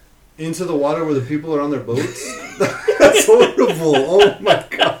 Into the water where the people are on their boats? That's horrible. Oh my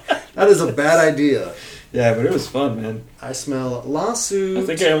god. That is a bad idea. Yeah, but it was fun, man. I smell lawsuit. I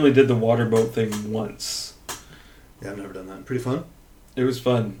think I only did the water boat thing once. Yeah, I've never done that. Pretty fun. It was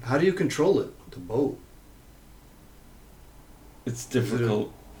fun. How do you control it? The boat. It's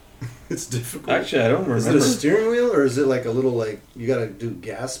difficult. It's difficult. Actually, I don't remember. Is it a steering wheel or is it like a little like you gotta do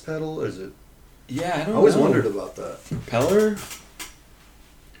gas pedal or is it? Yeah, I don't know. I always wondered about that Propeller?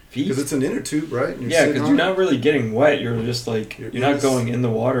 Feet? because it's an inner tube, right? And you're Yeah, sitting because on you're it. not really getting wet. You're just like You're you're in not this- going in the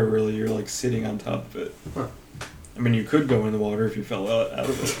water really. You're like sitting on top of it. Huh. I mean, you could go in the water if you fell out of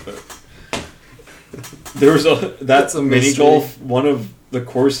it, but there was that's a mini mystery. golf. One of the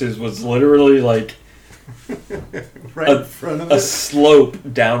courses was literally like right in front of a it slope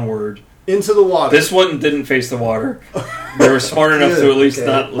downward. into the water. This one didn't face the water. They were smart enough to Good, at least okay.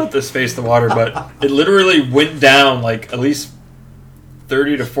 not let this face the water, but it literally went down like at least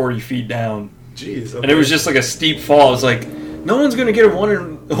 30 to 40 feet down. Jeez. And it was just like a steep fall. I was like, no one's going to get a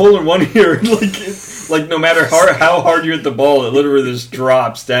hole in one here. like no matter how hard you hit the ball, it literally just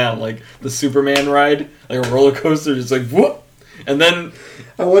drops down like the Superman ride, like a roller coaster, just like whoop. And then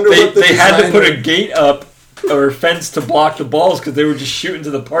I wonder they what the had to put designer- a gate up or a fence to block the balls because they were just shooting to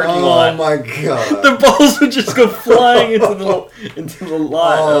the parking Oh lot. my god. The balls would just go flying into the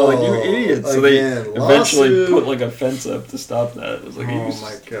lot. Oh, Like, you idiots. So they again, eventually lawsuit. put like a fence up to stop that. It was like, Oh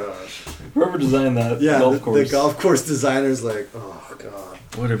my gosh. whoever designed that Yeah, golf the course. golf course designer's like, oh god.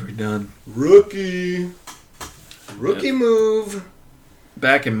 What have we done? Rookie Yep. move.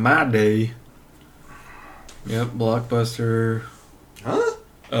 Back in my day. Yep, Blockbuster. Huh?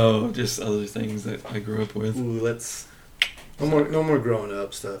 Oh, just other things that I grew up with. Ooh, let's no more growing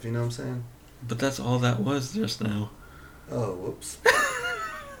up stuff, you know what I'm saying? But that's all that was just now. Oh, whoops.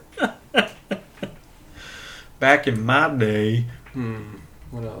 Back in my day.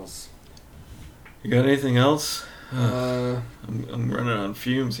 What else? You got anything else? Uh, I'm running on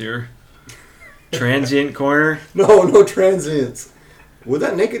fumes here. Transient corner. no transients. Would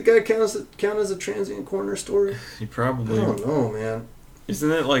that naked guy count as a transient corner store? You I probably. don't know, man.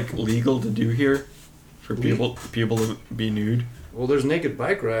 Isn't it like legal to do here for people to be nude? Well, there's naked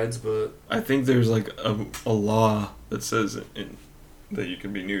bike rides, but I think there's like a law that says that you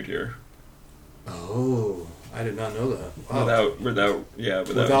can be nude here oh, I did not know that. Wow.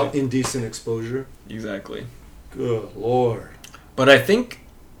 without indecent exposure. exactly. Good lord. But I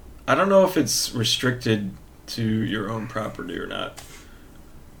don't know if it's restricted to your own property or not.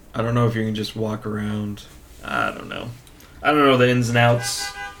 I don't know if you can just walk around. I don't know the ins and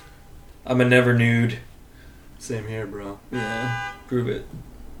outs. I'm a never nude. Same here, bro. Yeah, prove it.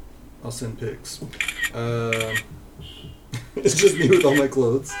 I'll send pics. It's just me with all my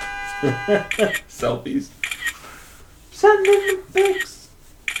clothes. Selfies. Send in the pics.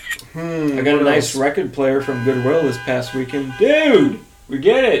 I got a nice record player from Goodwill this past weekend. Dude, we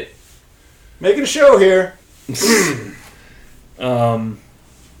get it. Making a show here.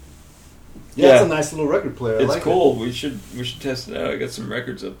 Yeah, it's a nice little record player. I It's like cool. We should test it out. I got some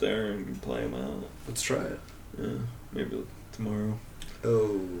records up there and play them out. it. Let's try it. Yeah, maybe tomorrow.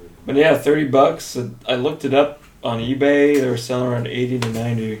 Oh. But yeah, $30. I looked it up on eBay. They were selling around 80 to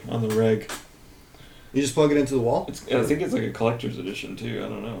 90 on the reg. You just plug it into the wall? I think it's like a collector's edition too. I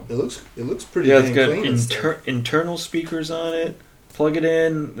don't know. It looks pretty Yeah, it's dang got clean and stuff. internal speakers on it. Plug it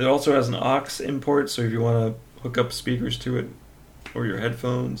in. It also has an aux import, so if you want to hook up speakers to it or your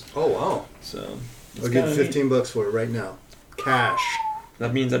headphones. Oh, wow. So it's I'll give kinda neat. $15 for it right now. Cash.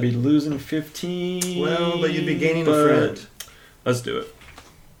 That means I'd be losing 15. Well, but you'd be gaining a but friend. Let's do it.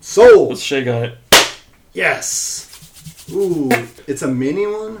 Sold! Let's shake on it. Yes! Ooh, it's a mini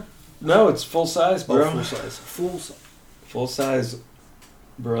one? No, it's full size, bro. Oh, full size. Full size. Full size,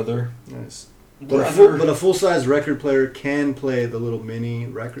 brother. Nice. Brother. But a full-size record player can play the little mini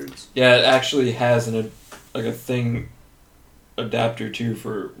records. Yeah, it actually has a thing adapter too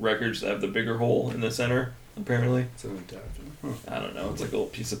for records that have the bigger hole in the center. Apparently, It's an adapter. Huh. I don't know. It's like a little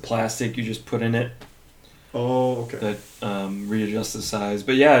piece of plastic you just put in it Oh, okay. that readjusts the size.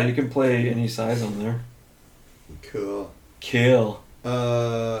 But yeah, you can play any size on there. Cool. Kill. Can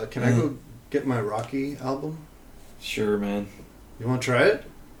I go get my Rocky album? Sure, man. You want to try it?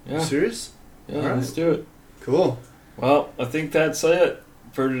 Yeah. You serious? Yeah, All right. let's do it. Cool. Well, I think that's it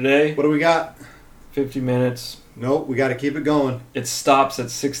for today. What do we got? 50 minutes. Nope, we got to keep it going. It stops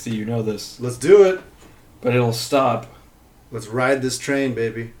at 60, you know this. Let's do it. But it'll stop Let's ride this train,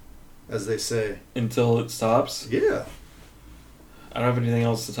 baby, as they say. until it stops. Yeah. I don't have anything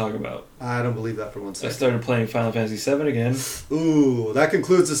else to talk about. I don't believe that for 1 I second. started playing Final Fantasy VII again. Ooh, that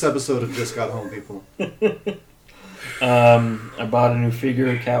concludes this episode of Just Got Home, people. I bought a new figure,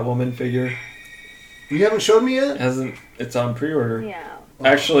 a Catwoman figure. You haven't showed me yet? It's on pre-order. Yeah.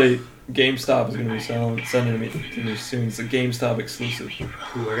 Actually, GameStop is going to be sending it to me soon. It's a GameStop exclusive.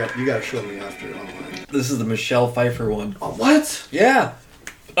 Ooh, you got to show me after online. This is the Michelle Pfeiffer one. Oh, what? Yeah.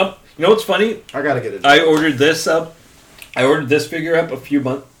 You know what's funny? I got to get it. I ordered this figure up a few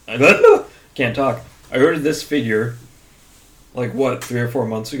months... Can't talk. I ordered this figure, 3 or 4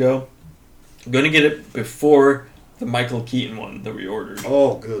 months ago. I'm going to get it before the Michael Keaton one that we ordered.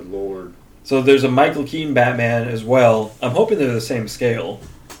 Oh, good lord. So there's a Michael Keaton Batman as well. I'm hoping they're the same scale,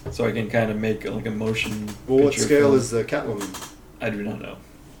 so I can kind of make a motion Well, what picture scale film. is the Catwoman? I do not know.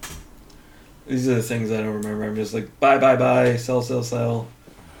 These are the things I don't remember. I'm just like, buy, sell.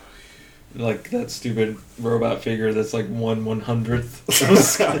 Like that stupid robot figure that's like 1/100th of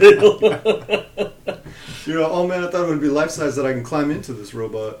scale. Oh man, I thought it would be life size that I can climb into this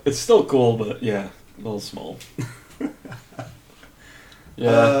robot. It's still cool, but yeah, a little small.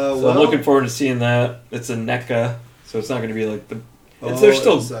 Yeah, so I'm looking forward to seeing that. It's a NECA, so it's not going to be like the... they're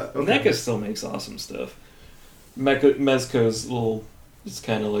still... Okay. NECA still makes awesome stuff. Mezco's little... It's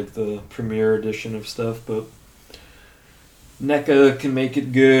kind of like the premiere edition of stuff, but... NECA can make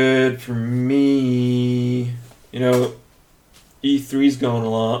it good for me. E3's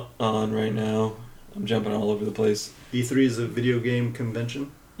going on right now. I'm jumping all over the place. E3 is a video game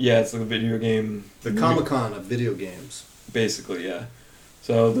convention? Yeah, it's like a video game... The Comic-Con of video games. Basically, yeah.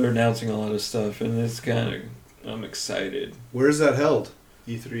 So they're announcing a lot of stuff, and it's kind of... I'm excited. Where is that held?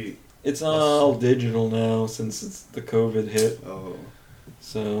 E3? It's all digital now since it's the COVID hit. Oh.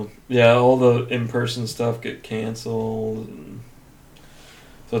 So, yeah, all the in-person stuff get canceled. And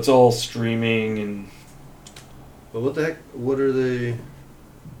so it's all streaming and... But what the heck? What are they...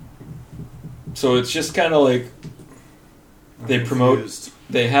 So it's just kind of like... They promote...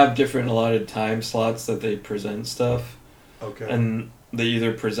 They have different allotted time slots that they present stuff. Okay. And they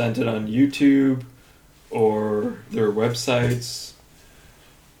either present it on YouTube or their websites.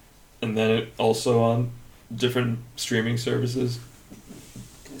 And then it also on different streaming services.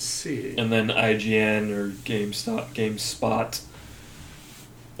 Let's see. And then IGN or GameSpot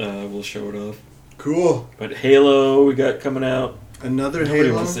will show it off. Cool. But Halo we got coming out. Another Nobody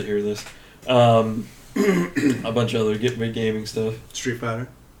Halo? wants to hear this. A bunch of other gaming stuff. Street Fighter?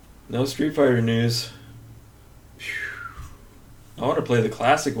 No Street Fighter news. I want to play the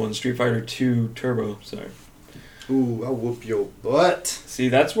classic one, Street Fighter 2 Turbo. Sorry. Ooh, I'll whoop your butt. See,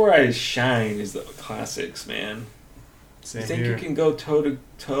 that's where I shine, is the classics, man. Same You think here. you can go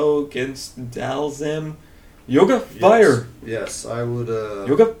toe-to-toe against Dalzim? Yoga Fire! Yes, I would...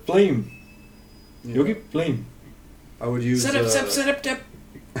 Yoga Flame! yeah. Yogi Flame! I would use... Set up!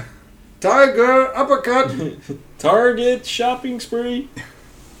 Tiger uppercut! Target shopping spree!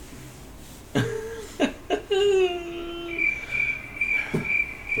 Where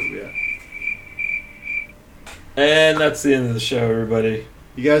we at? And that's the end of the show, everybody.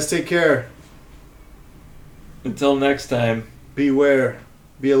 You guys take care. Until next time, Beware.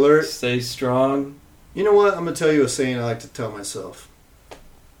 Be alert. stay strong. You know what? I'm going to tell you a saying I like to tell myself.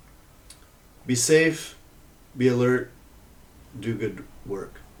 Be safe. Be alert. Do good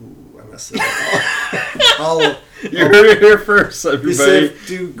work. Ooh, I messed it up. You heard it here first, Be everybody. safe.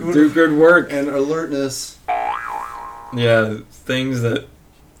 Do good work. and alertness. Yeah, things that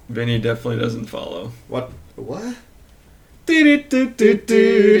Vinny definitely doesn't follow. What? What?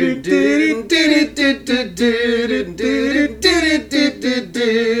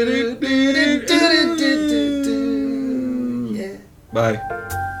 Bye.